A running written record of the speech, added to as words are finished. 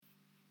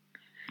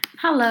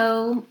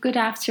Hello, good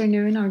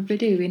afternoon or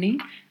good evening.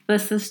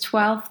 This is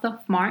 12th of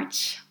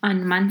March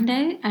on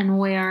Monday, and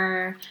we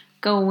are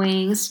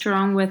going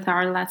strong with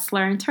our Let's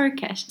Learn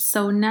Turkish.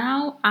 So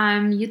now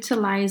I'm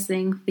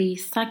utilizing the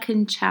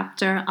second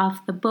chapter of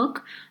the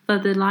book, The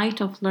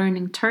Delight of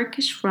Learning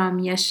Turkish from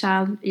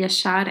Yaşar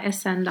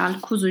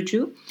Esendal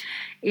Kuzucu.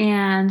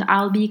 And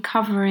I'll be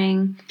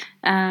covering,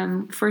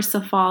 first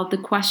of all, the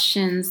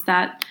questions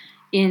that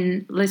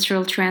in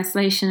literal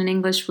translation in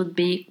English would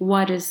be,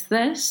 what is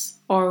this?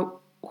 Or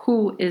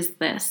who is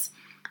this?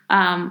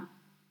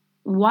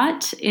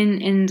 What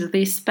in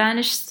the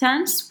Spanish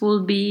sense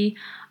will be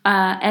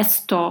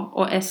esto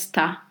or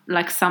esta,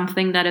 like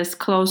something that is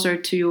closer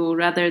to you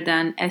rather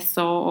than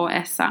eso or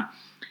esa.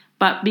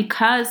 But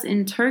because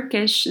in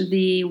Turkish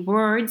the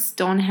words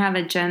don't have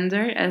a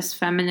gender as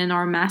feminine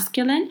or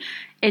masculine,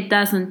 it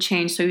doesn't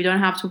change. So you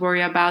don't have to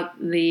worry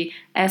about the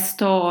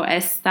esto or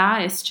esta.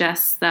 It's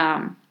just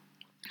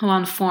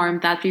one form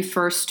that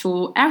refers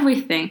to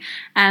everything.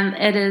 And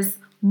it is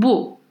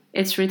bu.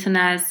 It's written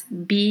as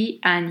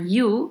B and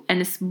U, and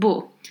it's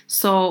bu.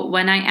 So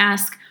when I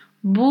ask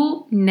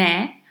bu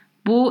ne,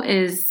 bu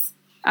is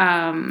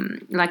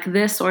like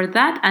this or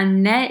that,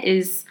 and ne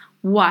is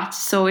what.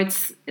 So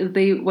it's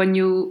when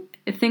you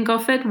think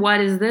of it, what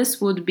is this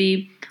would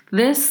be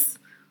this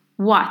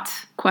what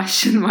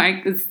question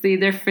mark. It's the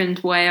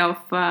different way of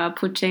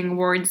putting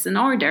words in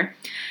order.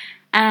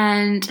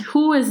 And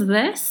who is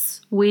this?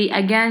 We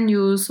again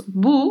use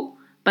bu,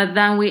 but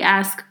then we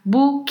ask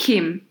bu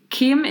kim.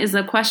 Kim is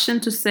a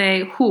question to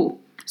say who.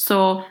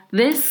 So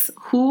this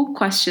who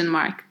question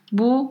mark.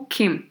 Bu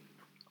kim.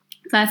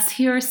 Let's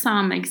hear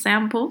some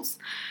examples.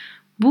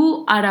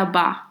 Bu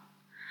araba.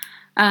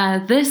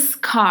 This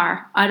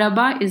car.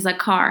 Araba is a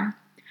car.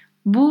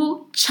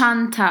 Bu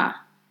çanta.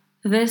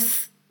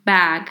 This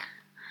bag.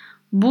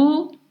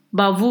 Bu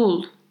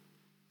bavul.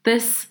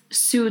 This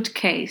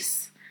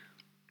suitcase.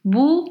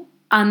 Bu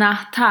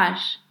anahtar.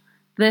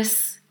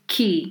 This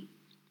key.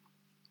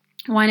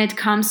 When it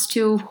comes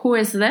to who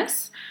is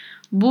this,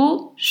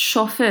 bu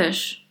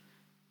şoför,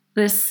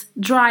 this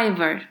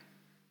driver.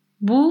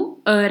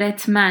 Bu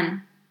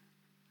öğretmen,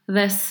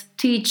 this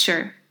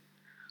teacher.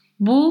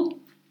 Bu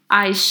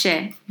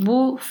Ayşe,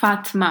 bu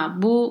Fatma,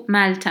 bu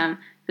Meltem.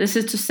 This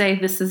is to say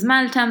this is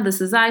Meltem,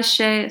 this is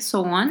Ayşe,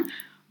 so on.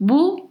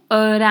 Bu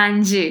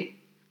öğrenci,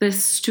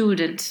 this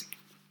student.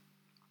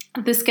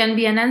 This can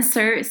be an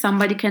answer.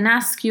 Somebody can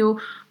ask you,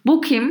 bu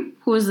kim,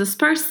 who is this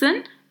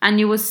person? And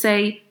you would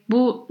say,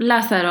 bu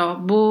Lazaro,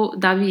 bu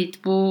David,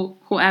 bu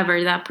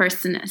whoever that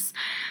person is.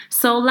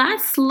 So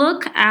let's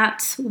look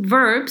at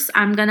verbs.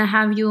 I'm going to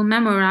have you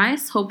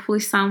memorize,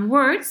 hopefully some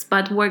words,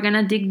 but we're going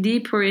to dig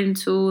deeper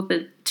into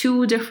the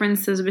two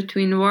differences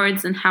between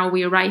words and how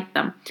we write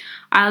them.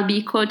 I'll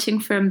be quoting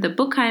from the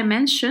book I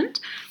mentioned.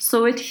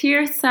 So it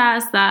here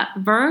says that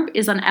verb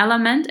is an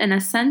element in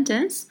a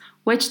sentence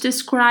which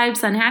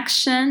describes an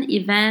action,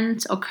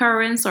 event,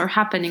 occurrence, or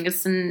happening.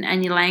 It's in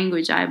any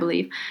language, I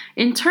believe.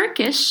 In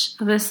Turkish,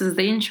 this is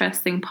the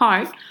interesting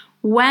part,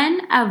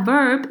 when a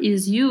verb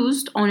is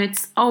used on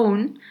its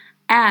own,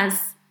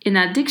 as in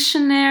a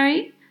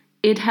dictionary,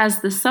 it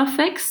has the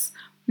suffix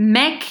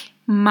mek,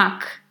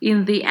 mak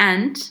in the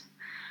end,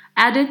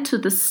 added to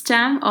the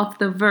stem of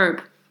the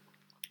verb.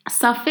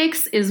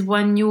 Suffix is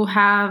when you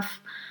have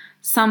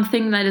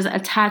something that is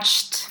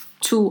attached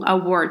to a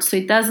word. So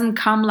it doesn't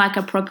come like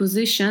a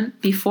preposition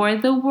before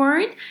the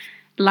word.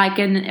 Like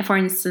for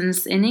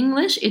instance, in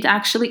English, it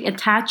actually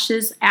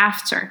attaches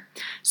after.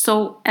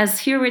 So as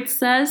here it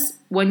says,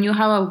 when you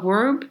have a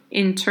verb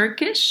in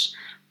Turkish,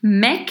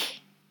 mek,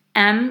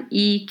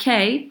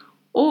 M-E-K,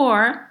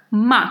 or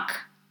mak,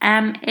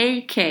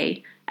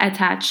 M-A-K,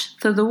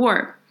 attached to the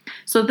verb.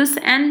 So this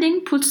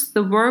ending puts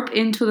the verb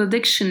into the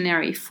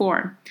dictionary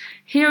form.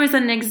 Here is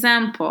an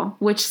example,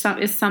 which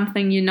is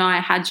something you know I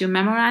had you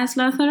memorize,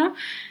 Lazaro.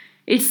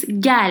 It's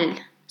gel.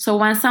 So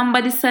when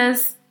somebody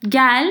says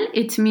gel,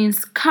 it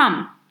means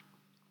come.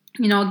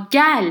 You know,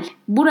 gel,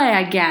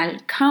 buraya gel,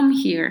 come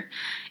here.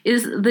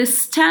 The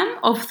stem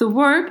of the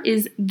verb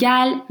is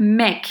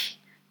gelmek,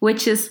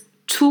 which is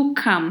to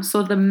come.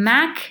 So the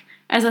mek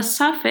as a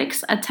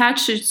suffix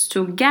attaches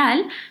to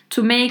gel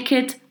to make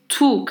it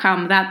to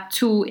come, that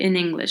to in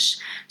English.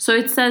 So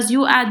it says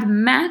you add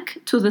mek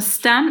to the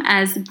stem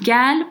as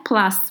gel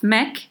plus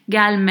mek,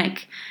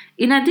 gelmek.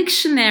 In a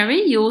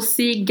dictionary, you will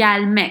see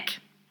gelmek.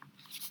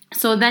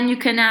 So then you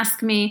can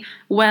ask me,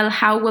 well,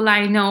 how will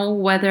I know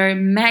whether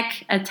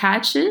mek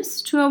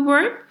attaches to a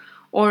verb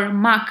or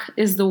mak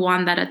is the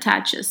one that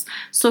attaches?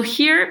 So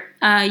here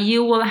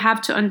you will have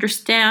to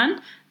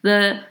understand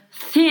the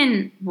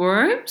thin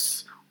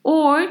verbs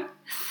or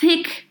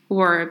thick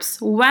verbs.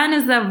 When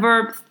is a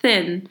verb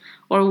thin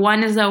or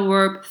when is a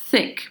verb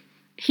thick?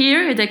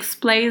 Here it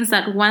explains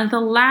that when the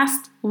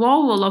last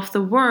vowel of the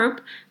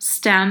verb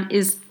stem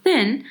is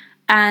thin,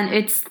 and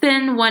it's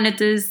thin when it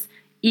is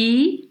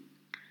E,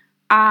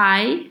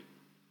 I,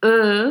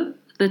 the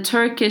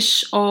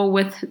Turkish O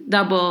with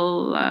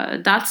double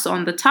dots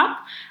on the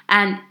top,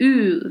 and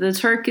Ü, the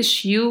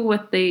Turkish U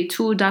with the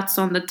two dots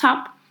on the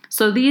top.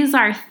 So these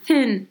are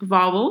thin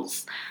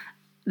vowels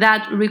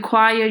that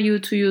require you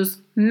to use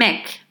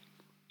mek.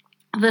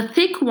 The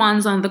thick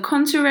ones, on the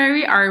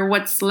contrary, are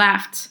what's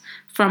left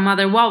from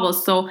other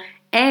vowels. So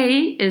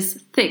A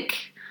is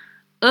thick.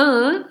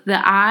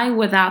 The I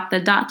without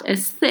the dot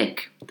is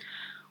thick.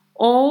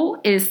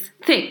 O is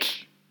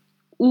thick.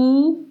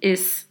 U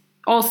is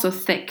also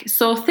thick.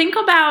 So think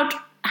about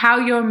how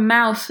your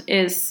mouth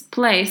is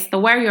placed,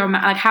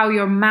 how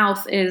your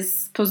mouth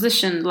is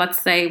positioned,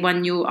 let's say,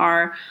 when you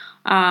are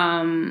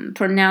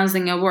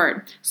pronouncing a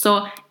word.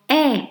 So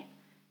E,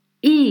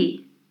 I,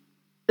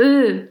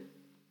 U,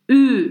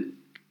 U.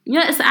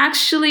 It's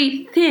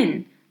actually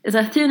thin. It's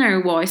a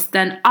thinner voice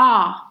than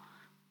A,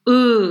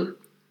 U,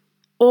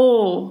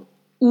 O,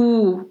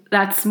 U.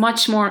 That's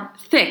much more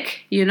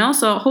thick,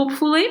 So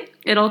hopefully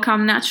it'll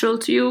come natural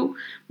to you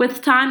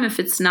with time if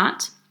it's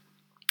not.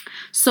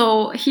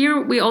 So here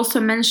we also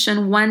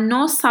mention when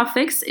no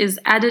suffix is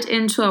added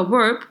into a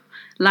verb,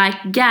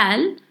 like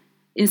gel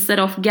instead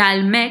of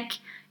gelmek.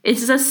 It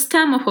is a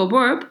stem of a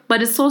verb,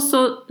 but it's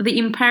also the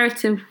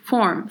imperative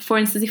form. For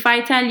instance, if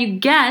I tell you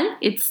gel,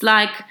 it's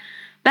like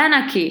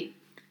benaki.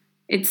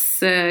 It's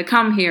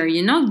come here,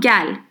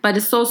 gel, but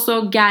it's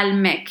also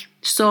gelmek.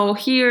 So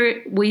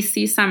here we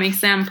see some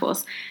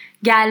examples.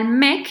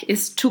 Gelmek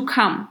is to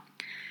come.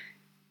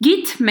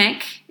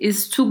 Gitmek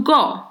is to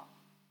go.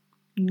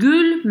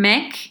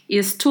 Gülmek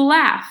is to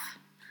laugh.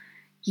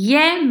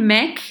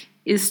 Yemek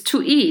is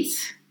to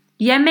eat.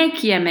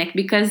 Yemek,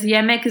 because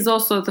yemek is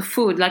also the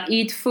food, like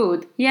eat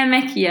food.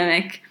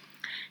 Yemek.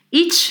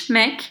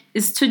 İçmek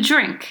is to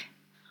drink.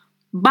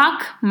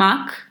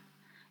 Bakmak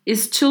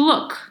is to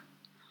look.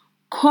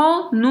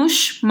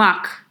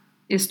 Konuşmak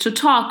is to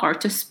talk or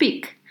to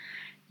speak.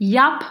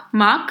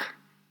 Yapmak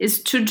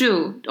is to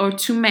do or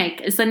to make.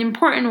 It's an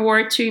important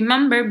word to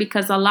remember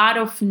because a lot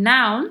of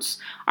nouns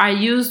are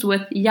used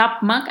with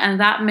yapmak, and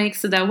that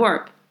makes it a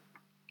verb.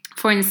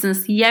 For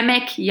instance,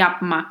 yemek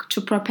yapmak,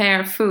 to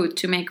prepare food,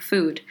 to make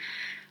food.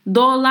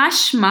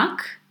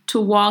 Dolaşmak,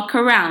 to walk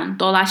around,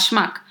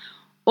 dolaşmak.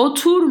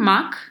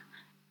 Oturmak,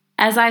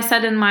 as I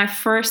said in my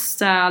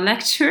first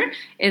lecture,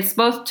 is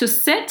both to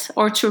sit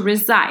or to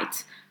reside.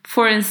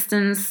 For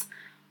instance,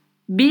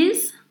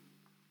 biz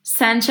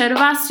San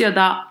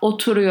Gervasio'da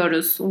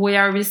oturuyoruz. We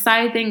are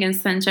residing in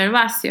San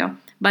Gervasio,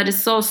 but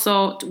it's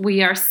also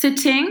we are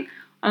sitting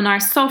on our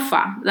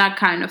sofa, that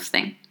kind of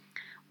thing.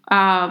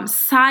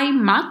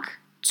 Saymak,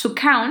 to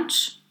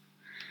count.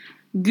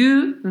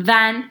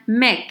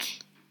 Güvenmek,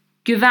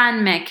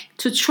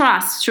 to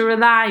trust, to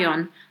rely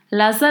on.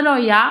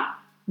 Lazaro'ya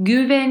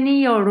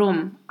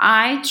güveniyorum.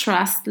 I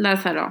trust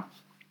Lazaro.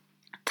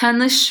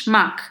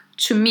 Tanışmak,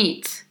 to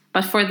meet,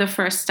 but for the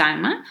first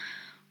time.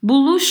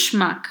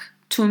 Buluşmak,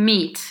 to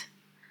meet.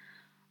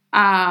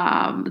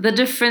 The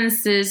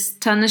difference is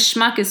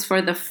tanışmak is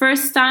for the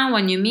first time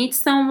when you meet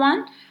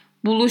someone.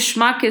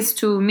 Buluşmak is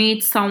to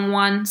meet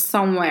someone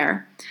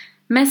somewhere.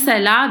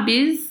 Mesela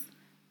biz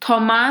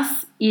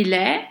Thomas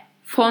ile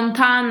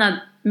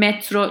Fontana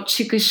metro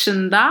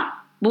çıkışında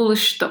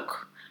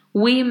buluştuk.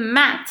 We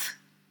met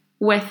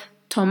with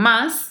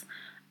Thomas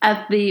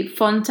at the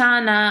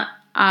Fontana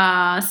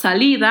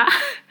salida.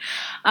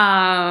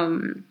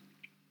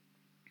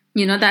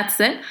 That's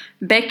it.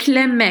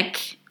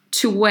 Beklemek,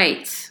 to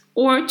wait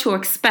or to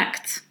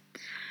expect.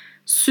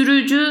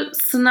 Sürücü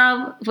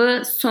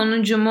sınavı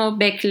sonucumu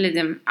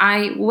bekledim.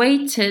 I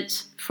waited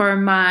for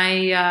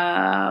my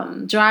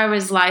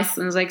driver's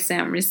license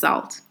exam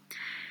result.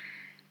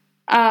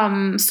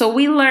 So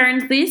we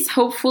learned this.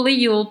 Hopefully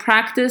you will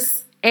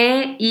practice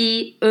E,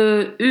 I,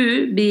 Ö,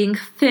 Ü being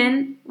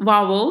thin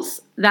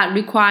vowels that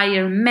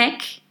require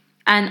mek,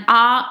 and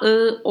A,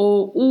 I,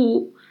 O,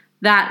 U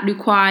that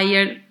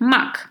require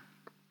mak.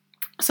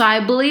 So I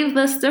believe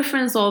this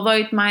difference, although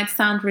it might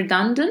sound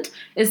redundant,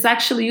 is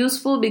actually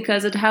useful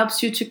because it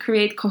helps you to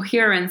create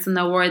coherence in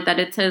a word, that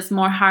it is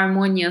more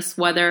harmonious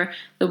whether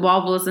the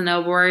vowels in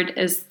a word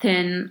are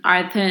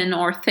thin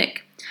or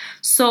thick.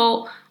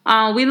 So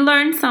we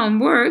learned some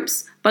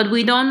verbs, but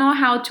we don't know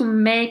how to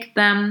make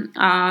them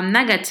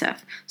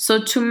negative.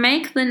 So to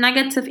make the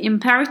negative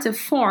imperative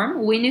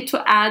form, we need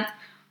to add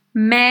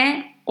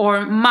me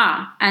or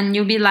ma, and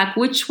you'll be like,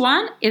 which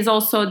one? Is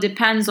also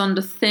depends on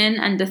the thin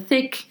and the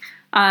thick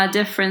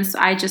difference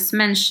I just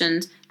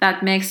mentioned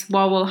that makes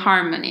vowel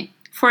harmony.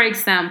 For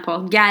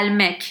example,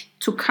 gelmek,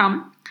 to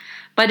come.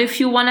 But if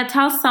you want to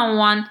tell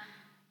someone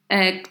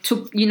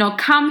to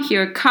come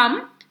here,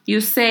 come,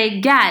 you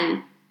say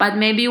gel. But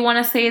maybe you want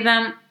to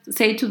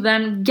say to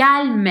them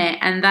gelme,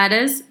 and that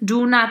is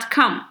do not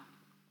come.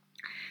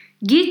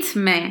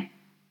 Gitme,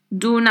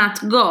 do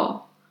not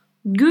go.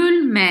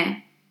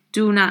 Gülme,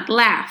 do not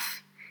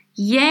laugh.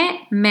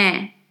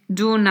 Yeme,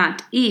 do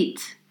not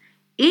eat.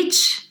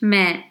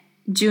 İçme,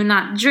 do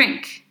not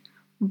drink.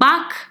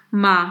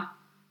 Bakma,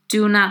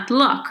 do not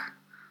look.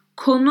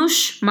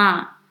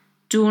 Konuşma,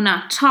 do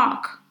not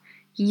talk.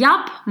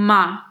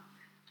 Yapma,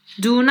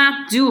 do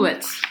not do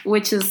it,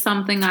 which is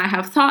something I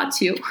have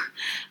taught you.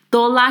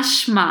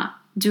 Dolaşma,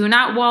 do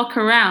not walk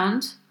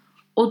around.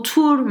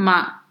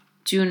 Oturma,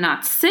 do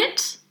not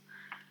sit.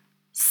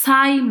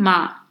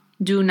 sayma,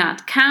 do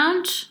not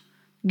count,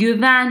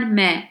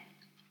 güvenme,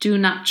 do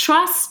not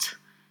trust,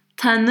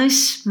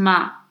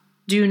 tanışma,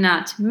 do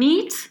not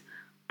meet,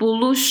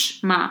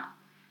 buluşma,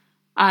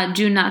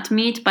 do not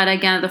meet, but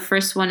again, the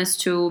first one is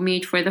to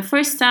meet for the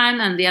first time,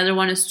 and the other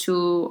one is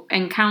to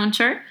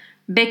encounter.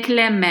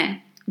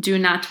 Bekleme, do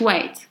not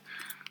wait.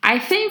 I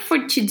think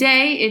for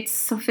today, it's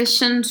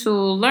sufficient to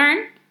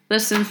learn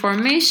this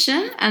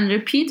information and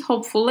repeat,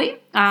 hopefully,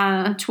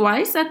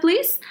 twice at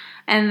least.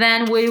 And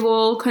then we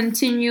will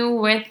continue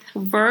with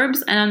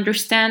verbs and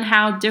understand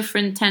how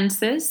different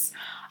tenses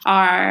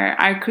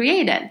are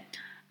created.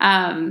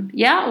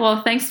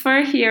 Well, thanks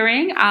for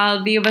hearing.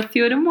 I'll be with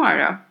you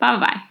tomorrow.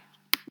 Bye-bye.